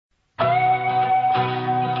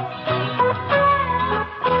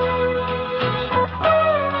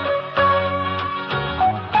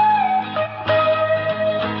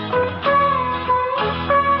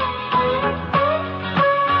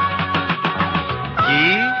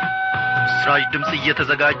ለምስራች ድምጽ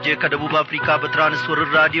እየተዘጋጀ ከደቡብ አፍሪካ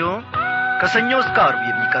በትራንስወርልድ ራዲዮ ከሰኞ እስከ ዓርብ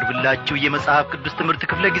የሚቀርብላችሁ የመጽሐፍ ቅዱስ ትምህርት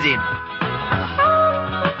ክፍለ ጊዜ ነው።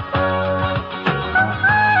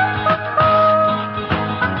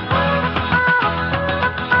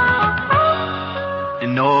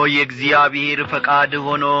 እነሆ የእግዚአብሔር ፈቃድ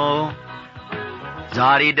ሆኖ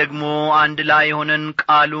ዛሬ ደግሞ አንድ ላይ ሆነን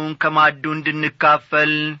ቃሉን ከማዕዱ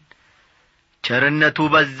እንድንካፈል ቸርነቱ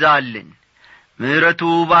በዛልን። ምሕረቱ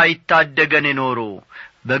ባይታደገን ኖሮ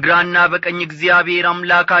በግራና በቀኝ እግዚአብሔር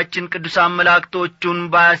አምላካችን ቅዱሳን መላእክቶቹን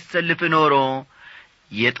ባያሰልፍ ኖሮ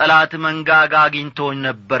የጠላት መንጋጋ አግኝቶን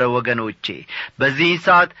ነበር። ወገኖቼ በዚህ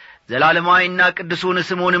ሰዓት ዘላለማዊና ቅዱሱን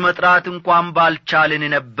ስሙን መጥራት እንኳን ባልቻልን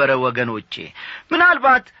ነበር። ወገኖቼ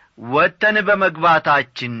ምናልባት ወጥተን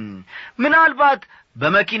በመግባታችን ምናልባት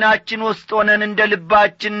በመኪናችን ውስጥ ሆነን እንደ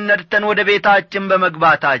ልባችን ነድተን ወደ ቤታችን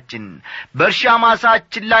በመግባታችን በእርሻ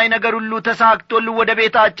ማሳችን ላይ ነገር ሁሉ ተሳክቶልን ወደ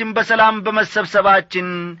ቤታችን በሰላም በመሰብሰባችን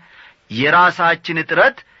የራሳችን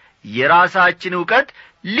ጥረት የራሳችን ዕውቀት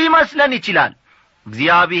ሊመስለን ይችላል።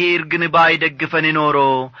 እግዚአብሔር ግን ባይደግፈን ኖሮ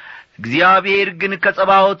እግዚአብሔር ግን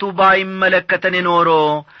ከጸባዖቱ ባይመለከተን ኖሮ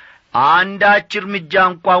አንዳች እርምጃ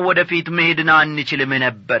እንኳን ወደፊት መሄድን አንችልም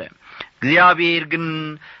ነበር። እግዚአብሔር ግን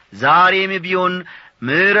ዛሬም ቢሆን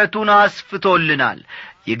ምሕረቱን አስፍቶልናል።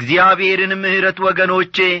 የእግዚአብሔርን ምሕረት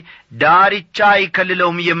ወገኖቼ ዳርቻ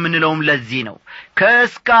አይከልለውም የምንለውም ለዚህ ነው።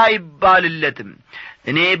 ከእስከ አይባልለትም።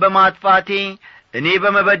 እኔ በማጥፋቴ እኔ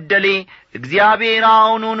በመበደሌ እግዚአብሔር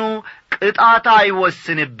አሁኑኑ ቅጣት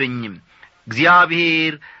አይወስንብኝም።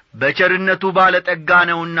 እግዚአብሔር በቸርነቱ ባለጠጋ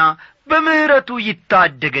ነውና በምሕረቱ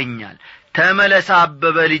ይታደገኛል። ተመለስ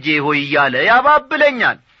አበበ ልጄ ሆይ እያለ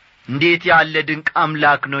ያባብለኛል። እንዴት ያለ ድንቅ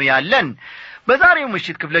አምላክ ነው ያለን። በዛሬው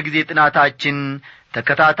ምሽት ክፍለ ጊዜ ጥናታችን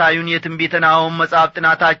ተከታታዩን የትንቢተ ናሆም መጽሐፍ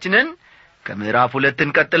ጥናታችንን ከምዕራፍ 2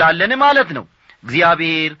 እንቀጥላለን ማለት ነው።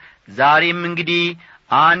 እግዚአብሔር ዛሬም እንግዲህ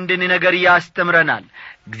አንድን ነገር ያስተምረናል።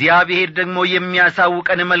 እግዚአብሔር ደግሞ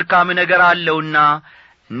የሚያሳውቀን መልካም ነገር አለውና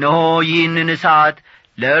እነሆ ይህንን ሰዓት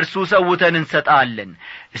ለእርሱ ሰውተን እንሰጣለን።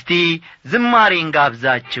 እስቲ ዝማሬን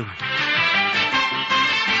ጋብዛችሁ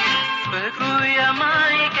ፍቅሩ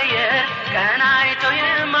የማይቀየር ቀናይቶ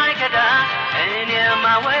የማይከዳ እኔማ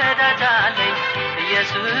ወዳጅ አለኝ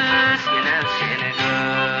ኢየሱስ የነፍሴ ንጉሥ።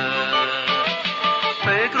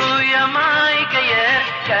 ፍቅሩ የማይቀየር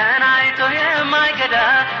ቀናይቶ የማይከዳ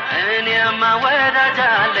እኔማ ወዳጅ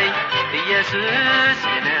አለኝ ኢየሱስ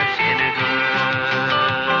የነፍሴ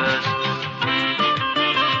ንጉሥ።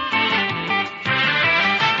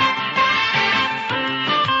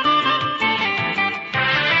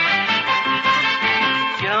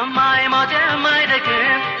 የማይሞት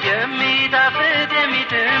የማይደክም የሚጣፍጥ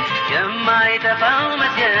የሚጥም የማይጠፋው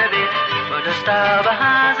መዝገቤ በደስታ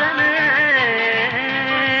በሐዘን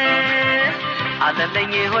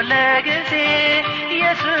አለልኝ ሁልጊዜ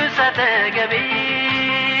ኢየሱስ አጠገቤ።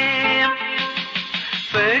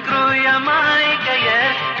 ፍቅሩ የማይቀየር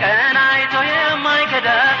ቀናይቶ የማይከዳ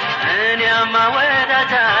እኔማ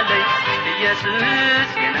ወዳጅ አለኝ ኢየሱስ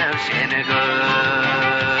የነፍሴ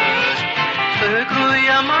ንጉሥ። ፍቅሩ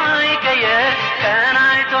የማይቀየር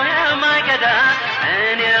ቀናይቶ የማይከዳ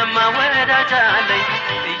እኔማ ወዳጅ አለኝ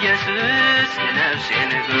ኢየሱስ የነፍሴ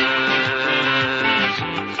ንጉሥ።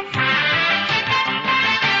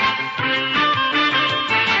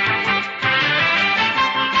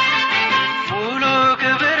 ሙሉ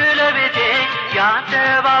ክብር ለቤቴ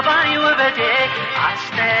የአደባባይ ውበቴ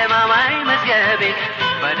አስተማማኝ መዝገቤ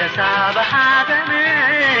በደስታ በሐዘን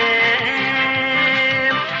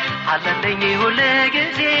አለልኝ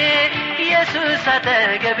ሁልጊዜ ኢየሱስ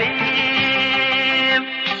አጠገቤ።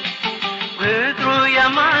 ፍቅሩ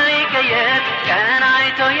የማይቀየር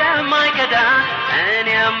ቀናይቶ የማይከዳ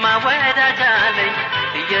እኔማ ወዳጅ አለኝ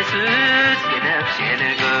ኢየሱስ የነፍሴ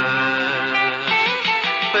ንጉሥ።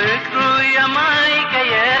 ፍቅሩ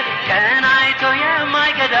የማይቀየር ቀናይቶ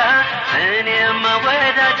የማይከዳ እኔማ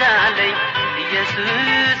ወዳጅ አለኝ ኢየሱስ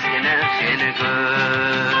የነፍሴ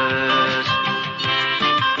ንጉሥ።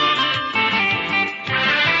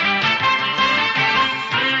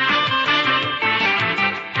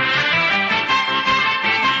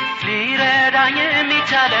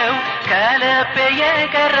 የሚቻለው ከልቤ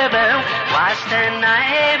የቀረበው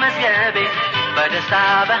ዋስትናዬ መዝገቤ በደስታ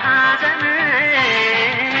በሐዘን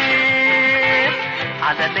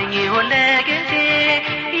አለልኝ ሁልጊዜ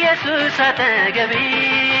ኢየሱስ አጠገቤ።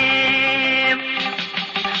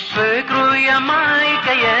 ፍቅሩ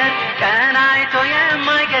የማይቀየር ቀናይቶ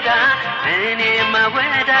የማይከዳ እኔማ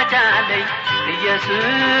ወዳጅ አለኝ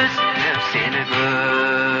ኢየሱስ ነፍሴ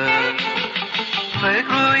ንጉሥ።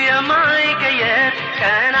 ፍቅሩ የማይቀየር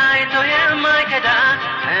ቀናይቶ የማይከዳ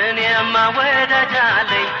እኔማ ወዳጅ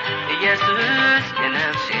አለኝ ኢየሱስ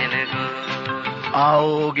የነፍሴ ንጉሥ አዎ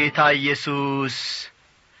ጌታ ኢየሱስ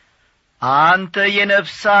አንተ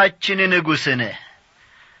የነፍሳችን ንጉሥ ነህ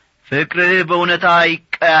ፍቅርህ በእውነት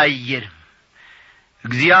አይቀያየርም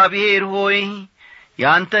እግዚአብሔር ሆይ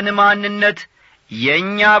ያንተን ማንነት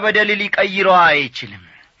የኛ በደል ሊቀይረው አይችልም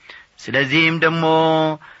ስለዚህም ደግሞ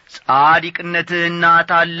ጻድቅነትህና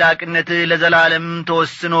ታላቅነትህ ለዘላለም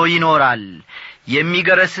ተወስኖ ይኖራል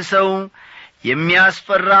የሚገረስሰው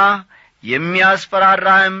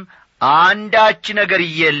የሚያስፈራራህም አንዳች ነገር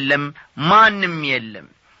የለም ማንም የለም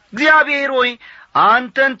እግዚአብሔር ሆይ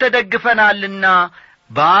አንተን ተደግፈናልና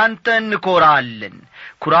በአንተ እንኮራለን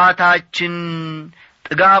ኩራታችን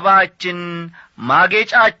ጥጋባችን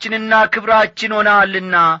ማጌጫችንና ክብራችን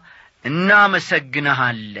ሆነሃልና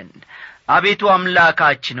እናመሰግንሃለን አቤቱ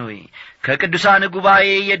አምላካችን ሆይ ከቅዱሳን ጉባኤ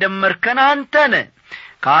የደመርከን አንተ ነህ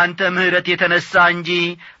ከአንተ ምሕረት የተነሳ እንጂ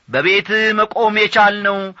በቤትህ መቆም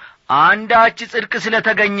የቻልነው አንዳች ጽድቅ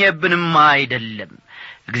ስለተገኘብንም አይደለም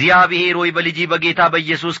እግዚአብሔር ሆይ በልጅ በጌታ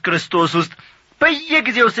በኢየሱስ ክርስቶስ ውስጥ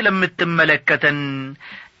በየጊዜው ስለምትመለከተን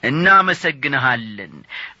እናመሰግንሃለን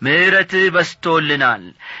ምሕረትህ በስቶልናል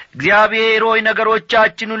እግዚአብሔር ሆይ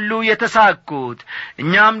ነገሮቻችን ሁሉ የተሳኩት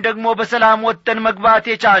እኛም ደግሞ በሰላም ወጥተን መግባት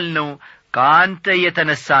የቻልነው ከአንተ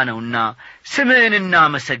የተነሳ ነውና ስምህን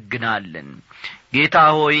እናመሰግናለን ጌታ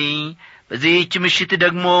ሆይ በዚህች ምሽት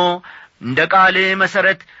ደግሞ እንደ ቃልህ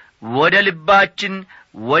መሰረት ወደ ልባችን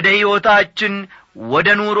ወደ ሕይወታችን ወደ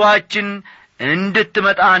ኑሮአችን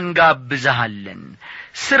እንድትመጣ እንጋብዝሃለን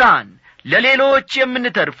ስራን ለሌሎች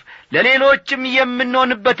የምንተርፍ ለሌሎችም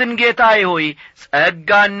የምንሆንበትን ጌታዬ ሆይ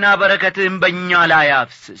ጸጋና በረከትህን በእኛ ላይ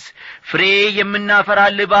አፍስስ ፍሬ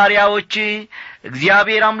የምናፈራልህ ባሪያዎች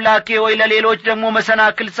እግዚአብሔር አምላኬ ሆይ ለሌሎች ደግሞ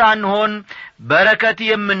መሰናክል ሳንሆን በረከት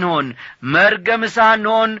የምንሆን መርገም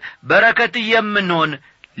ሳንሆን በረከት የምንሆን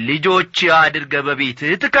ልጆች አድርገህ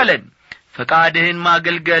በቤትህ ትከለን ፈቃድህን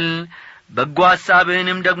ማገልገል በጎ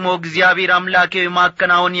ሐሳብህንም ደግሞ እግዚአብሔር አምላኬ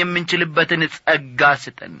ማከናወን የምንችልበትን ጸጋ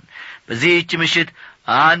ስጠን በዚህች ምሽት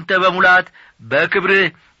አንተ በሙላት በክብርህ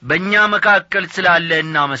በእኛ መካከል ስላለ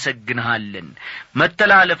እናመሰግንሃለን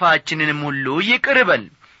መተላለፋችንንም ሁሉ ይቅር በል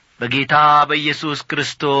በጌታ በኢየሱስ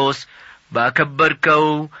ክርስቶስ ባከበርከው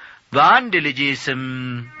በአንድ ልጅ ስም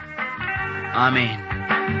አሜን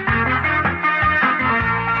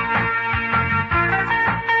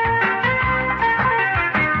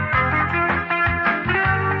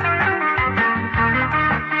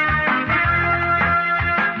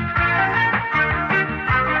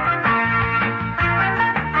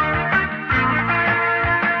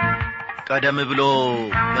ቀደም ብሎ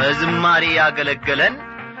በዝማሬ ያገለገለን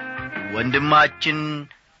ወንድማችን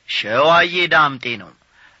ሸዋዬ ዳምጤ ነው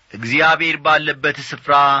እግዚአብሔር ባለበት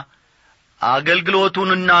ስፍራ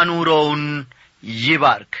አገልግሎቱንና ኑሮውን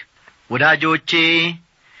ይባርክ ወዳጆቼ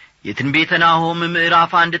የትንቢተ ናሆም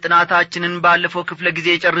ምዕራፍ 1 ጥናታችንን ባለፈው ክፍለ ጊዜ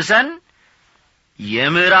ጨርሰን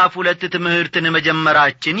የምዕራፍ 2 ትምህርትን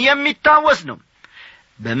መጀመራችን የሚታወስ ነው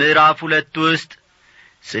በምዕራፍ 2 ውስጥ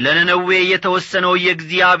ስለ ነነዌ የተወሰነው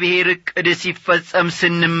የእግዚአብሔር ዕቅድ ሲፈጸም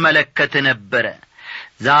ስንመለከት ነበር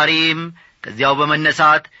ዛሬም ከዚያው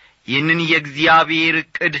በመነሳት ይህንን የእግዚአብሔር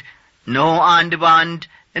ዕቅድ ነው አንድ ባንድ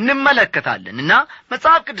እንመለከታለንና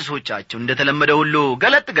መጽሐፍ ቅዱሶቻችሁ እንደተለመደው ሁሉ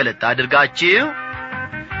ገለጥ አድርጋችሁ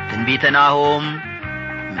ትንቢተ ናሆም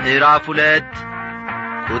ምዕራፍ 2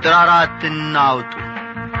 ቁጥር 4 አውጡ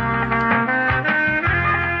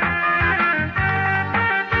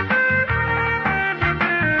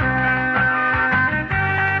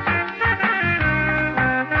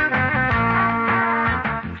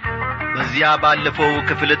በዚያ ባለፈው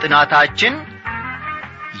ክፍል ጥናታችን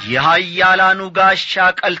የኃያላኑ ጋሻ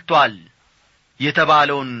ቀልቷል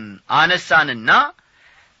የተባለውን አነሳንና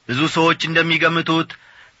ብዙ ሰዎች እንደሚገምቱት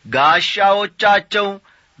ጋሻዎቻቸው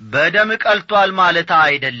በደም ቀልቷል ማለት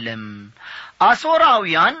አይደለም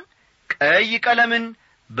አሦራውያን ቀይ ቀለምን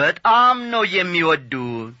በጣም ነው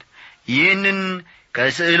የሚወዱት ይህንን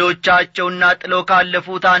ከስዕሎቻቸውና ጥለው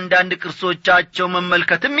ካለፉት አንዳንድ ቅርሶቻቸው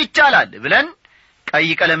መመልከትም ይቻላል ብለን ቀይ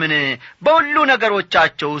ቀለምን በሁሉ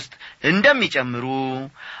ነገሮቻቸው ውስጥ እንደሚጨምሩ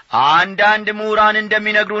አንዳንድ ምሁራን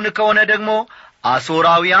እንደሚነግሩን ከሆነ ደግሞ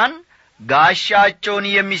አሦራውያን ጋሻቸውን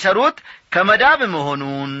የሚሰሩት ከመዳብ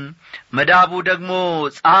መሆኑን መዳቡ ደግሞ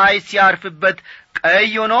ፀሐይ ሲያርፍበት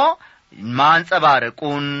ቀይ ሆኖ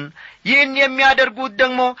ማንጸባረቁን ይህን የሚያደርጉት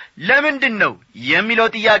ደግሞ ለምንድነው የሚለው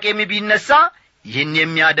ጥያቄም ቢነሳ ይህን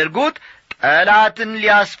የሚያደርጉት ጠላትን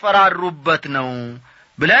ሊያስፈራሩበት ነው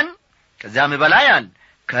ብለን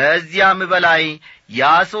ከዚያም በላይ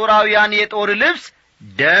የአሦራውያን የጦር ልብስ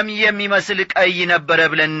ደም የሚመስል ቀይ ነበረ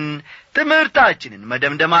ብለን ትምህርታችንን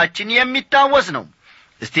መደምደማችን የሚታወስ ነው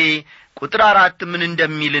እስቲ ቁጥር 4 ምን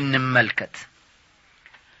እንደሚል እንመልከት።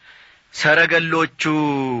 ሰረገሎቹ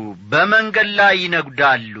በመንገድ ላይ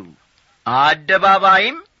ይነጉዳሉ፣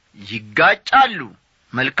 አደባባይም ይጋጫሉ፣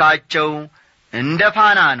 መልካቸው እንደ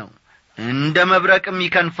ፋና ነው፣ እንደ መብረቅም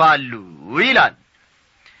ይከንፋሉ ይላል።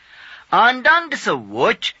 አንዳንድ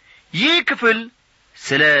ሰዎች ይህ ክፍል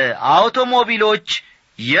ስለ አውቶሞቢሎች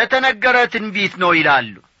የተነገረ ትንቢት ነው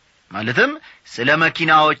ይላሉ። ማለትም ስለ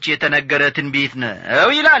መኪናዎች የተነገረ ትንቢት ነው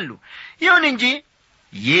ይላሉ። ይሁን እንጂ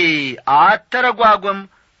ይህ አተረጓጎም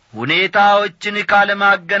ሁኔታዎችን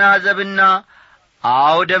ካለማገናዘብና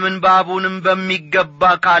አውደ ምንባቡንም በሚገባ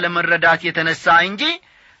ካለመረዳት የተነሳ እንጂ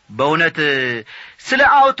በእውነት ስለ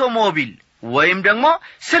አውቶሞቢል ወይም ደግሞ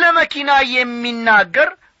ስለ መኪና የሚናገር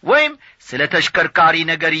ወይም ስለ ተሽከርካሪ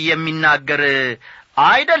ነገር የሚናገር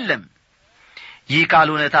አይደለም። ይህ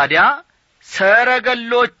ካልሆነ ታዲያ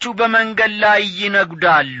ሰረገሎቹ በመንገድ ላይ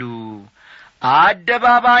ይነጉዳሉ፣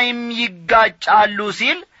 አደባባይም ይጋጫሉ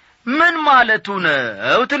ሲል ምን ማለቱ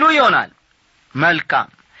ነው ትሉ ይሆናል። መልካም፣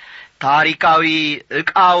 ታሪካዊ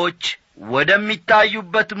ዕቃዎች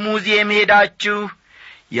ወደሚታዩበት ሙዚየም ሄዳችሁ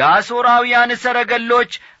የአሦራውያን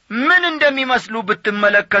ሰረገሎች ምን እንደሚመስሉ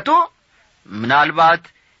ብትመለከቱ ምናልባት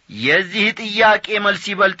የዚህ ጥያቄ መልስ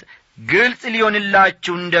ይበልጥ ግልጽ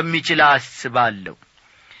ሊሆንላችሁ እንደሚችል አስባለሁ።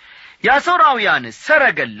 የአሦራውያን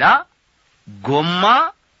ሰረገላ ጎማ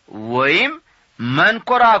ወይም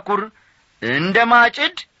መንኰራኩር እንደ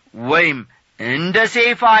ማጭድ ወይም እንደ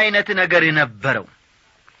ሰይፍ አይነት ነገር ነበረው።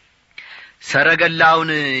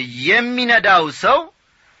 ሰረገላውን የሚነዳው ሰው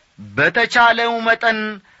በተቻለው መጠን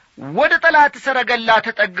ወደ ጠላት ሰረገላ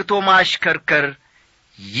ተጠግቶ ማሽከርከር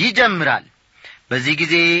ይጀምራል። በዚህ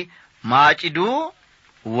ጊዜ ማጭዱ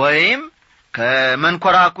ወይም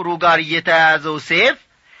ከመንኰራኩሩ ጋር የተያያዘው ሰይፍ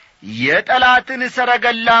የጠላትን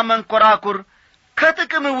ሰረገላ መንኰራኩር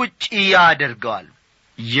ከጥቅም ውጪ ያደርገዋል።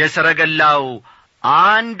 የሰረገላው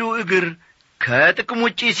አንዱ እግር ከጥቅም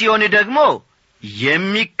ውጪ ሲሆን ደግሞ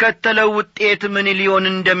የሚከተለው ውጤት ምን ሊሆን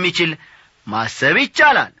እንደሚችል ማሰብ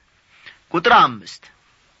ይቻላል። ቁጥር 5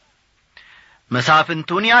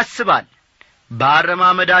 መሳፍንቱን ያስባል፣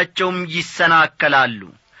 ባረማመዳቸውም ይሰናከላሉ፣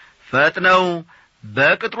 ፈጥነው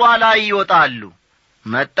በቅጥሯ ላይ ይወጣሉ፣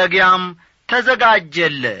 መጠጊያም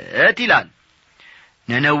ተዘጋጀለት ይላል።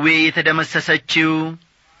 ነነዌ የተደመሰሰችው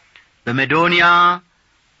በመዶንያ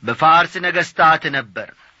በፋርስ ነገሥታት ነበር።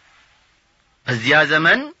 በዚያ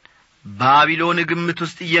ዘመን ባቢሎን ግምት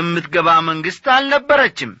ውስጥ የምትገባ መንግስት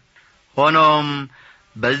አልነበረችም። ሆኖም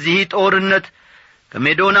በዚህ ጦርነት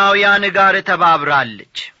ከሜዶናውያን ጋር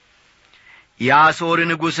ተባብራለች። የአሦር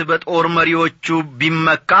ንጉሥ በጦር መሪዎቹ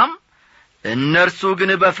ቢመካም እነርሱ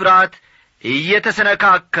ግን በፍርሃት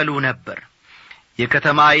እየተሰነካከሉ ነበር።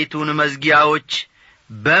 የከተማይቱን መዝጊያዎች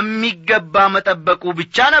በሚገባ መጠበቁ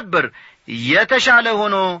ብቻ ነበር የተሻለ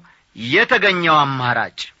ሆኖ የተገኘው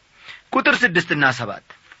አማራጭ። ቁጥር 6 እና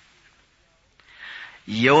 7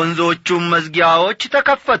 የወንዞቹም መዝጊያዎች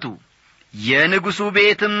ተከፈቱ፣ የንጉሡ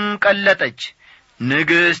ቤትም ቀለጠች፣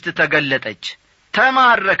 ንግሥት ተገለጠች፣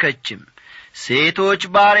 ተማረከችም። ሴቶች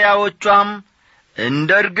ባሪያዎቿም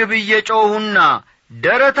እንደ ርግብ እየጮኹና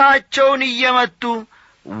ደረታቸውን እየመቱ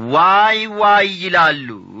ዋይ ዋይ ይላሉ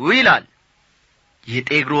ይላል።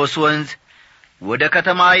 የጤግሮስ ወንዝ ወደ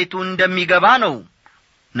ከተማይቱ እንደሚገባ ነው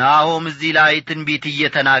ናሆም እዚህ ላይ ትንቢት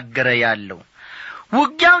እየተናገረ ያለው።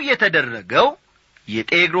 ውጊያው የተደረገው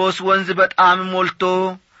የጤግሮስ ወንዝ በጣም ሞልቶ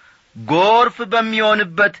ጎርፍ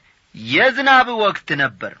በሚሆንበት የዝናብ ወቅት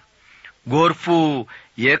ነበር። ጎርፉ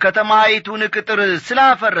የከተማይቱን ቅጥር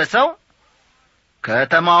ስላፈረሰው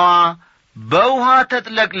ከተማዋ በውሃ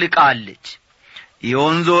ተጥለቅልቃለች።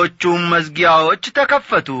 የወንዞቹም መዝጊያዎች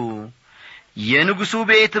ተከፈቱ፣ የንጉሡ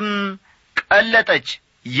ቤትም ቀለጠች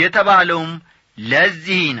የተባለውም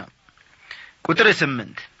ለዚህ ነው። ቁጥር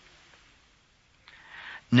 8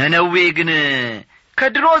 ነነዌ ግን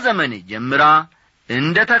ከድሮ ዘመን ጀምራ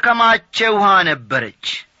እንደ ተከማቸ ውሃ ነበረች።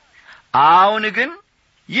 አሁን ግን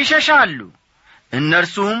ይሸሻሉ፣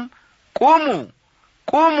 እነርሱም ቁሙ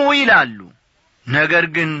ቁሙ ይላሉ፣ ነገር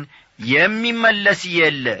ግን የሚመለስ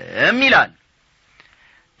የለም ይላል።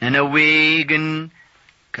 ነነዌ ግን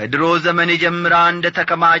ከድሮ ዘመን ጀምራ እንደ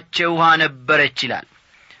ተከማቸ ውሃ ነበረች ይላል።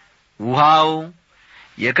 ውሃው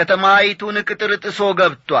የከተማይቱን ቅጥር ጥሶ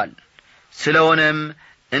ገብቷል። ስለሆነም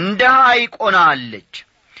እንደ ሐይቅ ሆናለች።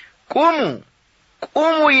 ቁሙ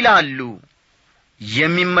ቁሙ ይላሉ፣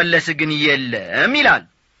 የሚመለስ ግን የለም ይላል።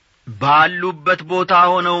 ባሉበት ቦታ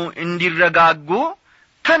ሆነው እንዲረጋጉ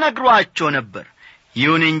ተነግሯቸው ነበር።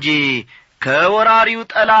 ይሁን እንጂ ከወራሪው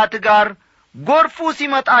ጠላት ጋር ጎርፉ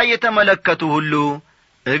ሲመጣ የተመለከቱ ሁሉ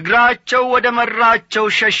እግራቸው ወደ መራቸው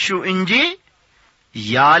ሸሹ እንጂ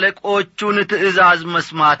ያለቆቹን ትእዛዝ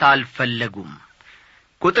መስማት አልፈለጉም።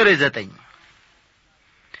 ቁጥር 9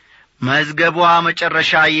 መዝገቧ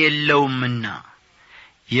መጨረሻ የለውምና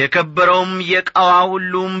የከበረውም የዕቃዋ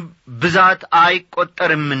ሁሉም ብዛት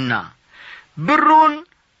አይቈጠርምና ብሩን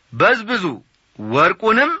በዝብዙ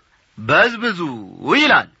ወርቁንም በዝብዙ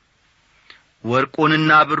ይላል።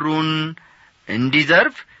 ወርቁንና ብሩን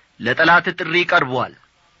እንዲዘርፍ ለጠላት ጥሪ ቀርቧል።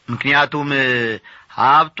 ምክንያቱም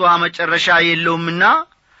ሀብቷ መጨረሻ የለውምና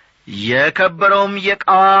የከበረውም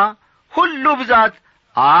የዕቃዋ ሁሉ ብዛት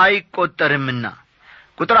አይቈጠርምና።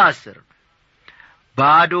 ቁጥር 10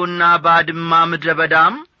 ባዶና ባድማ ምድረ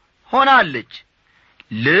በዳም ሆናለች፣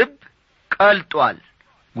 ልብ ቀልጧል፣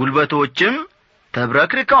 ጉልበቶችም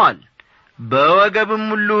ተብረክርከዋል፣ በወገብም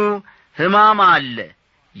ሁሉ ሕማም አለ፣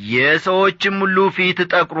 የሰዎችም ሁሉ ፊት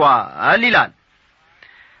ጠቁሯል ይላል።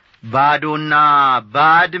 ባዶና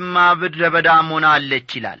ባድማ ምድረ በዳም ሆናለች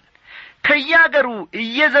ይላል። ከያገሩ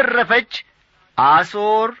እየዘረፈች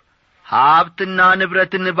አሦር ሀብትና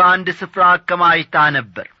ንብረትን በአንድ ስፍራ አከማችታ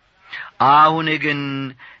ነበር። አሁን ግን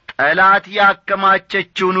ጠላት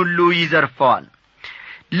ያከማቸችውን ሁሉ ይዘርፈዋል።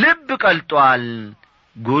 ልብ ቀልጧል፣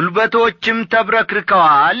 ጉልበቶችም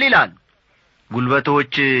ተብረክርከዋል ይላል።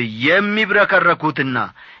 ጉልበቶች የሚብረከረኩትና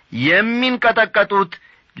የሚንቀጠቀጡት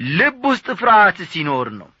ልብ ውስጥ ፍርሃት ሲኖር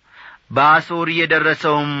ነው። በአሦር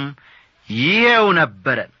የደረሰውም ይሄው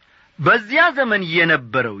ነበረ። በዚያ ዘመን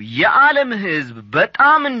የነበረው የዓለም ሕዝብ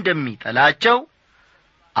በጣም እንደሚጠላቸው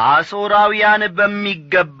አሦራውያን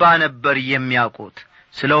በሚገባ ነበር የሚያውቁት።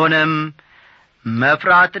 ስለሆነም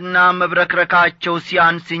መፍራትና መብረክረካቸው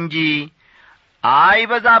ሲያንስ እንጂ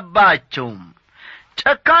አይበዛባቸውም።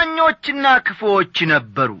 ጨካኞችና ክፉዎች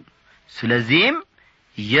ነበሩ። ስለዚህም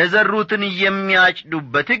የዘሩትን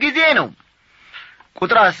የሚያጭዱበት ጊዜ ነው።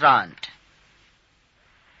 ቁጥር 11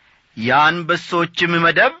 የአንበሶችም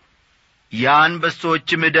መደብ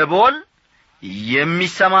የአንበሶችም ደቦል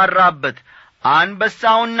የሚሰማራበት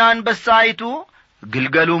አንበሳውና አንበሳይቱ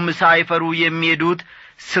ግልገሉም ሳይፈሩ የሚሄዱት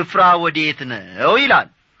ስፍራ ወዴት ነው ይላል።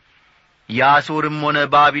 የአሦርም ሆነ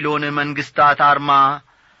ባቢሎን መንግስታት አርማ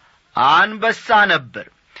አንበሳ ነበር።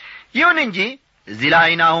 ይሁን እንጂ እዚህ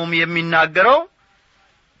ላይ ናሁም የሚናገረው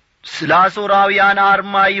ስለ አሦራውያን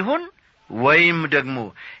አርማ ይሁን ወይም ደግሞ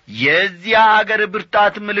የዚያ አገር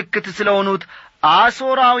ብርታት ምልክት ስለሆኑት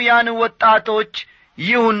አሦራውያን ወጣቶች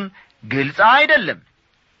ይሁን ግልጽ አይደለም።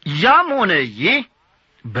 ያም ሆነ ይህ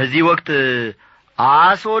በዚህ ወቅት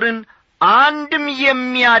አሦርን አንድም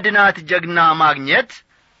የሚያድናት ጀግና ማግኘት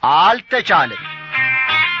አልተቻለም።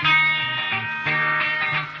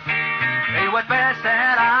 ሕይወት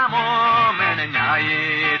በሰላሙ ምንኛ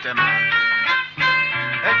ይጥማል፣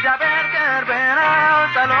 እግዚአብሔር ቅርብ ነው፣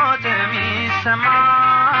 ጸሎትም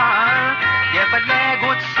ይሰማል።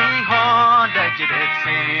 የፈለጉት ሲሆን ደጅ ቤት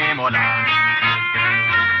ሲሞላ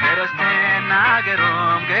ክርስትና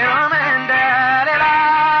ግሩም እንደሌላ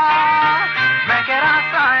መከራ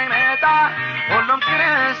ሳይመጣ ሁሉም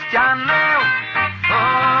ክርስቲያን ነው።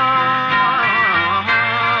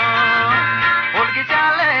 ሁልጊዜ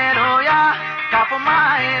ሃሌሉያ ካፉም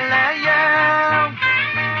አይለየው።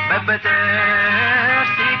 በበትር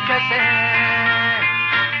ሲከሰት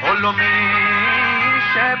ሁሉም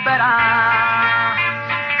ይሸበራል።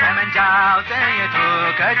 ጠመንጃው ጥይቱ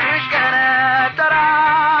ከእጅሽ ገነጠረ።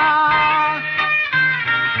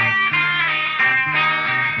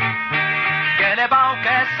 ገለባው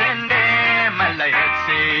ከስንዴ መለየት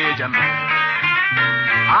ሲጀምር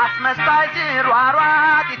አስመሳይ ሲሯሯጥ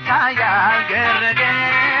ይታያል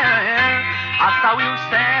ግርግር። አስታዊው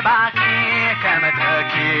ሰባኪ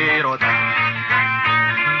ከመድረክ ይሮጣል።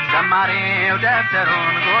 ዘማሪው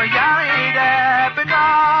ደብተሩን ጎያው ይደብቃል።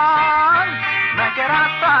 መከራ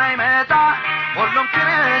ሳይመጣ ሁሉም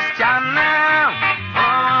ክርስቲያን ነው።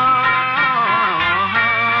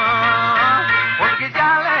 ሁልጊዜ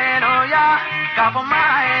ሃሌሉያ ካፉም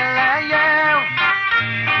አይለየው።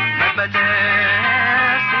 መበደል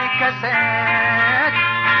ሲከሰት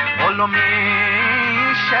ሁሉም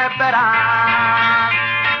ይሸበራል።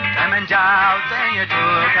 ጠመንጃው ጥይቱ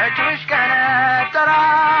ከእጅሽ ገነጠረ።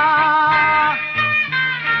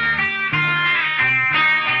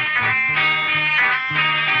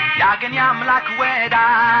 ያግን የአምላክ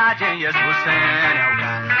ወዳጅ ኢየሱስን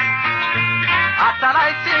ያውቃል።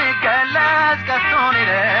 አታላይ ሲገለጽ ቀስቱን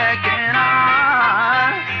ይደግናል።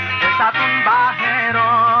 እሳቱን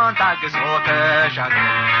ባህሩን ታግሶ ተሻግሮ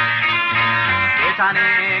ጌታን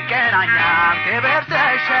ይገናኛል ክብር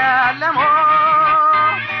ተሸልሞ።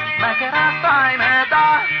 መከራ ሳይመጣ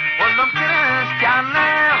ሁሉም ክርስቲያን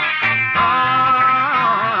ነው።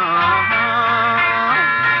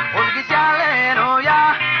 ሁልጊዜ ሃሌሉያ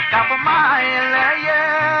ካፉም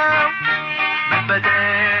አይለየው። መበደል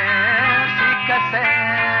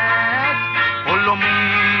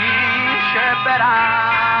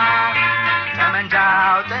ይሸበራል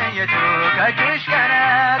ጠመንጃው ጥይቱ ከእጅሽ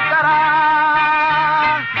ገነጠራል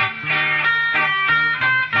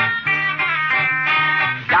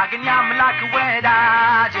ያግኝ አምላክ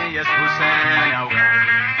ወዳጅ ኢየሱስን ያውቃል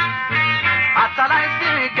አታላይ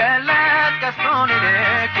ሲገለጥ ቀስቱን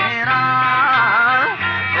ይልክናል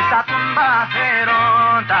እሳቱን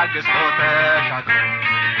ባህሩን ታግሶ ተሻግሮ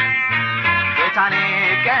ጌታን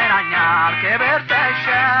ይገናኛል ክብር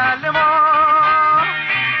ተሸልሞ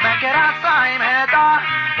መከራ ሳይመጣ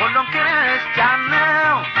ሁሉም ክርስቲያን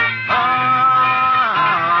ነው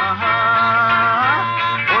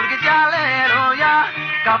ሁልጊዜ ሃሌሉያ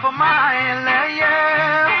ካፉ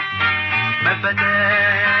ማይለየው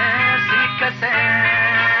መፈጠር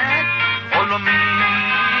ሲከሰት ሁሉም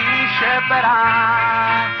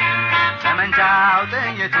ይሸበራል ጠመንጃው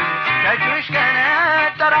ጥይቱ ከእጅሽ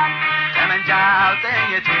ገነጠራል ጠመንጃው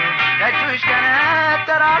ጥይቱ ከእጅሽ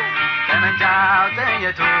ገነጠራል ጠመንጃው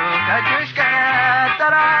ጥይቱ ከእጅሽ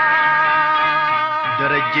ገነጠራል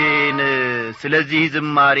ደረጀን ስለዚህ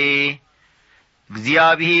ዝማሬ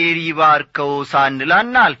እግዚአብሔር ይባርከው ሳንል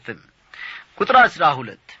አናልፍም ቁጥር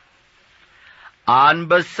 12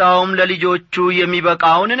 አንበሳውም ለልጆቹ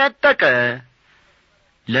የሚበቃውን ነጠቀ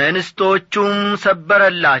ለእንስቶቹም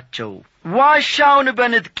ሰበረላቸው ዋሻውን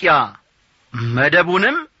በንጥቂያ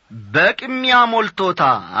መደቡንም በቅሚያ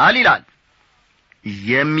ሞልቶታል ይላል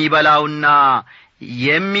የሚበላውና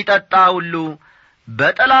የሚጠጣ ሁሉ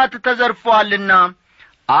በጠላት ተዘርፏልና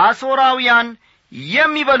አሦራውያን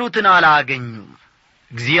የሚበሉትን አላገኙም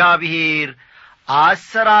እግዚአብሔር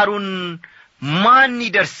አሰራሩን ማን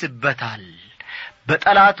ይደርስበታል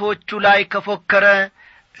በጠላቶቹ ላይ ከፎከረ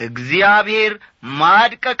እግዚአብሔር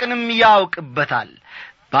ማድቀቅንም ያውቅበታል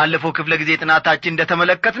ባለፈው ክፍለ ጊዜ ጥናታችን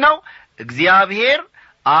እንደተመለከትነው እግዚአብሔር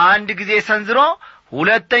አንድ ጊዜ ሰንዝሮ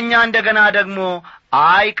ሁለተኛ እንደገና ደግሞ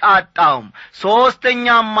አይቃጣውም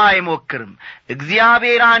ሶስተኛም አይሞክርም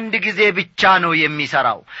እግዚአብሔር አንድ ጊዜ ብቻ ነው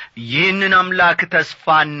የሚሰራው ይህንን አምላክ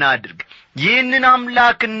ተስፋ እናድርግ ይህንን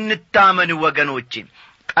አምላክ እንታመን ወገኖቼ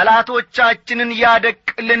ጠላቶቻችንን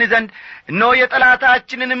ያደቅልን ዘንድ ነው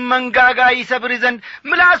የጠላታችንን መንጋጋ ይሰብር ዘንድ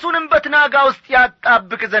ምላሱንም በትናጋ ውስጥ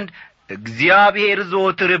ያጣብቅ ዘንድ እግዚአብሔር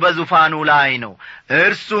ዘወትር በዙፋኑ ላይ ነው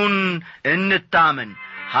እርሱን እንታመን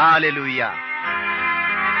ሃሌሉያ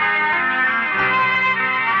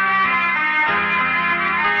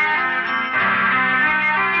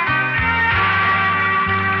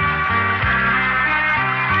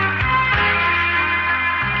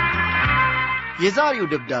የዛሬው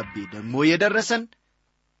ደብዳቤ ደግሞ የደረሰን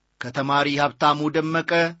ከተማሪ ሀብታሙ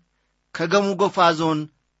ደመቀ ከገሙ ጎፋ ዞን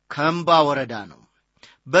ከምባ ወረዳ ነው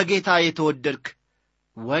በጌታ የተወደድክ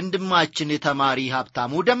ወንድማችን ተማሪ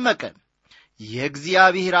ሀብታሙ ደመቀ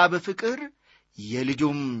የእግዚአብሔር አብ ፍቅር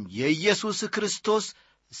የልጁም የኢየሱስ ክርስቶስ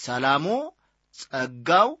ሰላሙ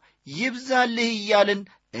ጸጋው ይብዛልህ እያልን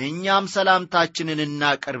እኛም ሰላምታችንን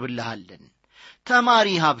እናቀርብልሃለን ተማሪ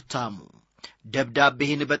ሀብታሙ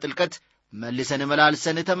ደብዳቤህን በጥልቀት መልሰን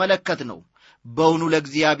መላልሰን ተመለከት ነው በእውኑ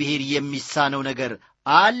ለእግዚአብሔር የሚሳነው ነገር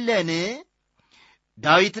አለን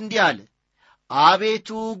ዳዊት እንዲህ አለ አቤቱ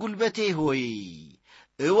ጉልበቴ ሆይ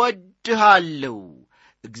እወድሃለሁ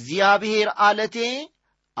እግዚአብሔር አለቴ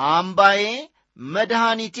አምባዬ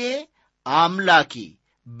መድኃኒቴ አምላኬ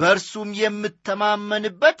በርሱም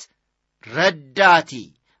የምተማመንበት ረዳቴ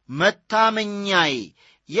መታመኛዬ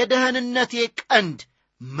የደህንነቴ ቀንድ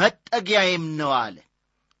መጠጊያዬም ነው አለ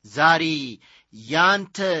ዛሬ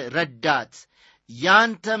ያንተ ረዳት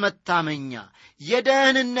ያንተ መታመኛ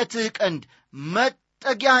የደህንነትህ ቀንድ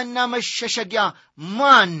መጠጊያና መሸሸጊያ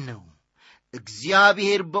ማን ነው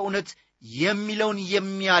እግዚአብሔር በእውነት የሚለውን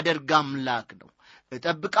የሚያደርግ አምላክ ነው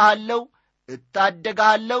እጠብቅሃለሁ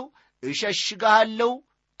እታደግሃለሁ እሸሽግሃለሁ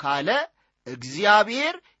ካለ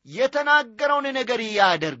እግዚአብሔር የተናገረውን ነገር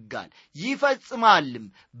ያደርጋል ይፈጽማልም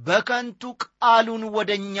በከንቱ ቃሉን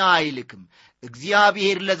ወደኛ አይልክም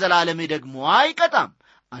እግዚአብሔር ለዘላለም ደግሞ አይቀጣም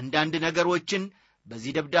አንዳንድ ነገሮችን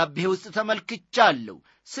በዚህ ደብዳቤ ውስጥ ተመልክቻለሁ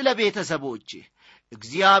ስለ ቤተሰቦችህ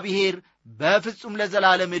እግዚአብሔር በፍጹም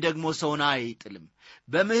ለዘላለም ደግሞ ሰውን አይጥልም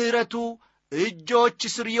በምህረቱ እጆች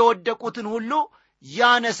ስር የወደቁትን ሁሉ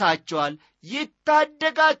ያነሳቸዋል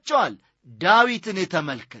ይታደጋቸዋል ዳዊትን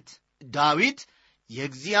ተመልከት ዳዊት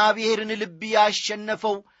የእግዚአብሔርን ልብ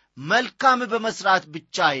ያሸነፈው መልካም በመስራት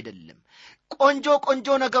ብቻ አይደለም ቆንጆ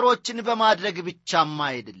ነገሮችን በማድረግ ብቻም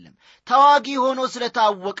አይደለም ተዋጊ ሆኖ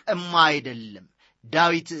ስለታወቀም አይደለም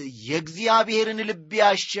ዳዊት የእግዚአብሔርን ልብ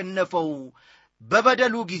ያሸነፈው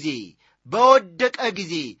በበደሉ ጊዜ በወደቀ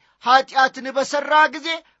ጊዜ ኃጢአትን በሠራ ጊዜ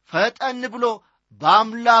ፈጠን ብሎ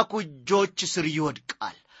በአምላኩ እጆች ስር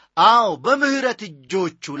ይወድቃል አዎ በምህረት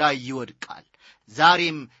እጆቹ ላይ ይወድቃል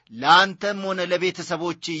ዛሬም ለአንተም ሆነ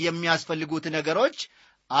ለቤተሰቦች የሚያስፈልጉት ነገሮች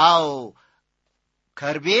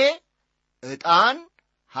ከርቤ፣ ዕጣን፣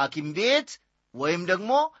 ሐኪም ቤት ወይም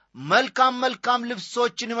ደግሞ መልካም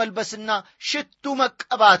ልብሶችን መልበስና ሽቱ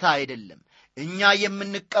መቀባት አይደለም። እኛ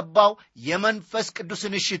የምንቀባው የመንፈስ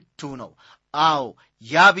ቅዱስን ሽቱ ነው።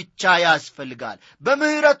 ያ ብቻ ያስፈልጋል።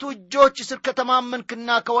 በምህረቱ እጆች ስር ከተማመንክና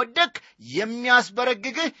ከወደክ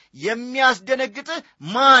የሚያስበረግግህ የሚያስደነግጥህ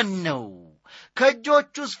ማን ነው?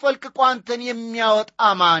 ከእጆቹስ ፈልቅቆ አንተን የሚያወጣ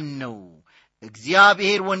ማን ነው?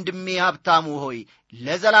 እግዚአብሔር ወንድሜ ሀብታሙ ሆይ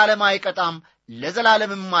ለዘላለም አይቀጣም፣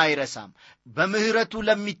 ለዘላለምም አይረሳም። በምህረቱ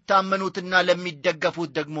ለሚታመኑትና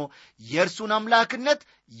ለሚደገፉት ደግሞ የእርሱን አምላክነት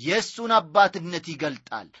የእሱን አባትነት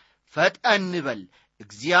ይገልጣል። ፈጠን በል፣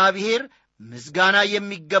 እግዚአብሔር ምስጋና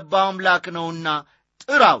የሚገባው አምላክ ነውና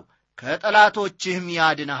ጥራው፣ ከጠላቶችህም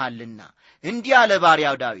ያድንሃልና። እንዲህ አለ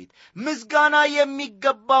ባሪያው ዳዊት፣ ምስጋና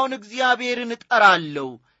የሚገባውን እግዚአብሔርን እጠራለሁ፣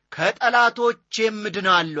 ከጠላቶቼም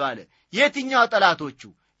እድናለሁ አለ። የትኛው ጠላቶቹ?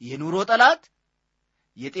 የኑሮ ጠላት፣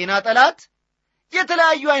 የጤና ጠላት፣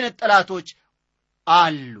 የተለያዩ አይነት ጠላቶች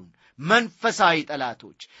አሉን፣ መንፈሳዊ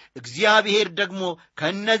ጠላቶች። እግዚአብሔር ደግሞ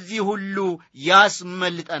ከነዚህ ሁሉ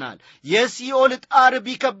ያስመልጠናል። የሲኦል ጣር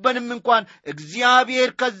ቢከበንም እንኳን እግዚአብሔር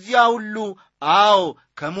ከዚያ ሁሉ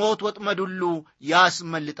ከሞት ወጥመድ ሁሉ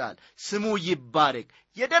ያስመልጣል። ስሙ ይባረክ።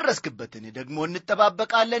 የደረስክበትን ደግሞ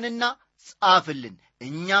እንጠባበቃለንና ጻፍልን፣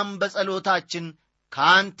 እኛም በጸሎታችን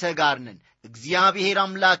ካንተ ጋር ነን። እግዚአብሔር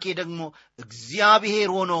አምላኬ ደግሞ እግዚአብሔር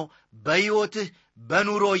ሆኖ በሕይወትህ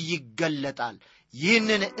በኑሮ ይገለጣል።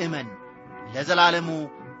 ይህንን እመን። ለዘላለሙ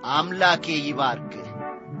አምላኬ ይባርክህ።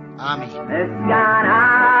 አሜን። ምስጋና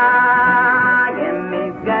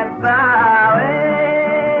የሚገባው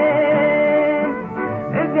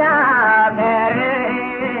እግዚአብሔርን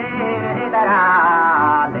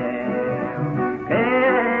እጠራለሁ፣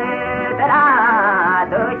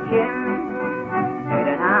 ከጠላቶችም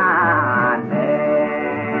እድናለሁ።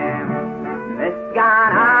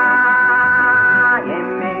 ምስጋና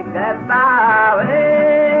የሚገባው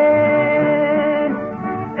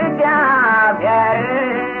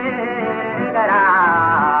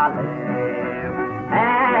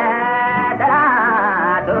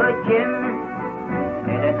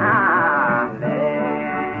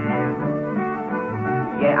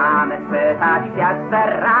የዓመት በታች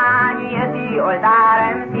ሲያስፈራኝ የሲኦል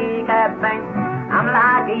ጣርም ሲከበኝ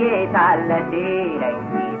አምላክ የታለ ሲለኝ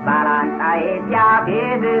ባላንጣዬ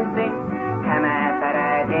ሲያፌዝብኝ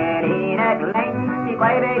ከመሠረቴ ሊነቅለኝ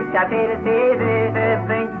ቆይ ብቻ ሲል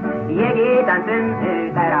ሲዝትብኝ የጌታን ስም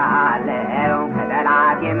እጠራለሁ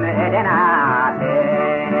ከጠላቴም እድናለሁ።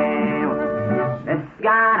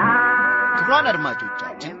 ምስጋና። ክቡራን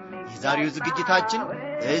አድማጮቻችን የዛሬው ዝግጅታችን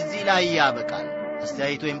እዚህ ላይ ያበቃል።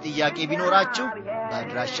 አስተያየት ወይም ጥያቄ ቢኖራችሁ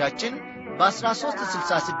በአድራሻችን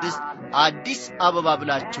በ1366 አዲስ አበባ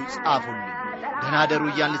ብላችሁ ጻፉልን። ደህና ደሩ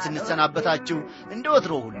እያልን ስንሰናበታችሁ እንደ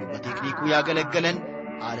ወትሮ ሁሉ በቴክኒኩ ያገለገለን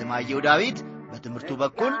አለማየሁ ዳዊት፣ በትምህርቱ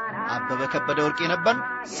በኩል አበበ ከበደ ወርቅ ነበር።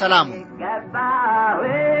 ሰላሙን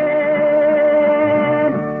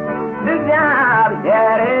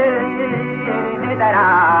እግዚአብሔርን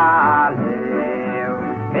እጠራለሁ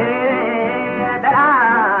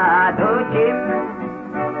ከጠላቶችም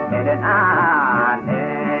እድናለሁ።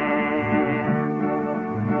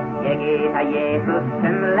 የጌታ ኢየሱስ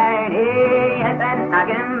ስም ለእኔ የጸና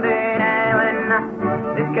ግንብ ነውና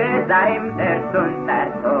እስከ ዛሬም እርሱን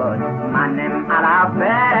ጠርቶት ማንም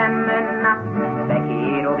አላፈረምና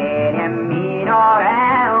በኪሩቤል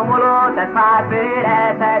የሚኖረው ሙሉ ተስፋ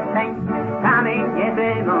ስለሰጠኝ ታምኜ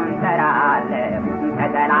ስሙን ጠራለሁ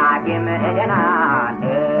ከጠላቴም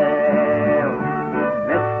እድናለሁ።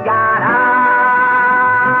 ምስጋና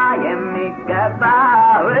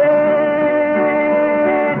የሚገባውን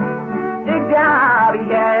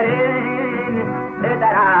እግዚአብሔርን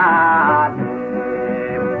እጠራለሁ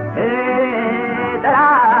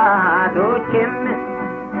ከጠላቶችም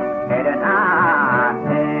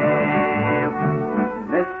እድናለሁ።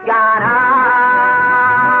 ምስጋና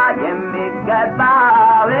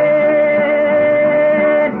የሚገባውን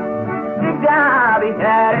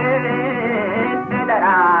እግዚአብሔርን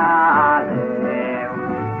እጠራለሁ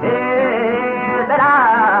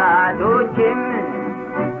ከጠላቶችም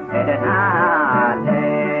እድናለሁ።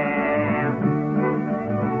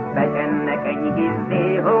 በጨነቀኝ ጊዜ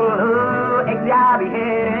ሁሉ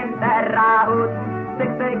እግዚአብሔርን ጠራሁት፣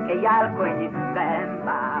 ስቅስቅ እያልኩኝ በእንባ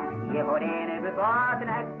የሆዴን ብሶት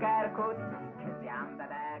ነገርኩት። ከዚያም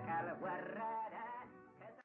በበቀል ወረደ።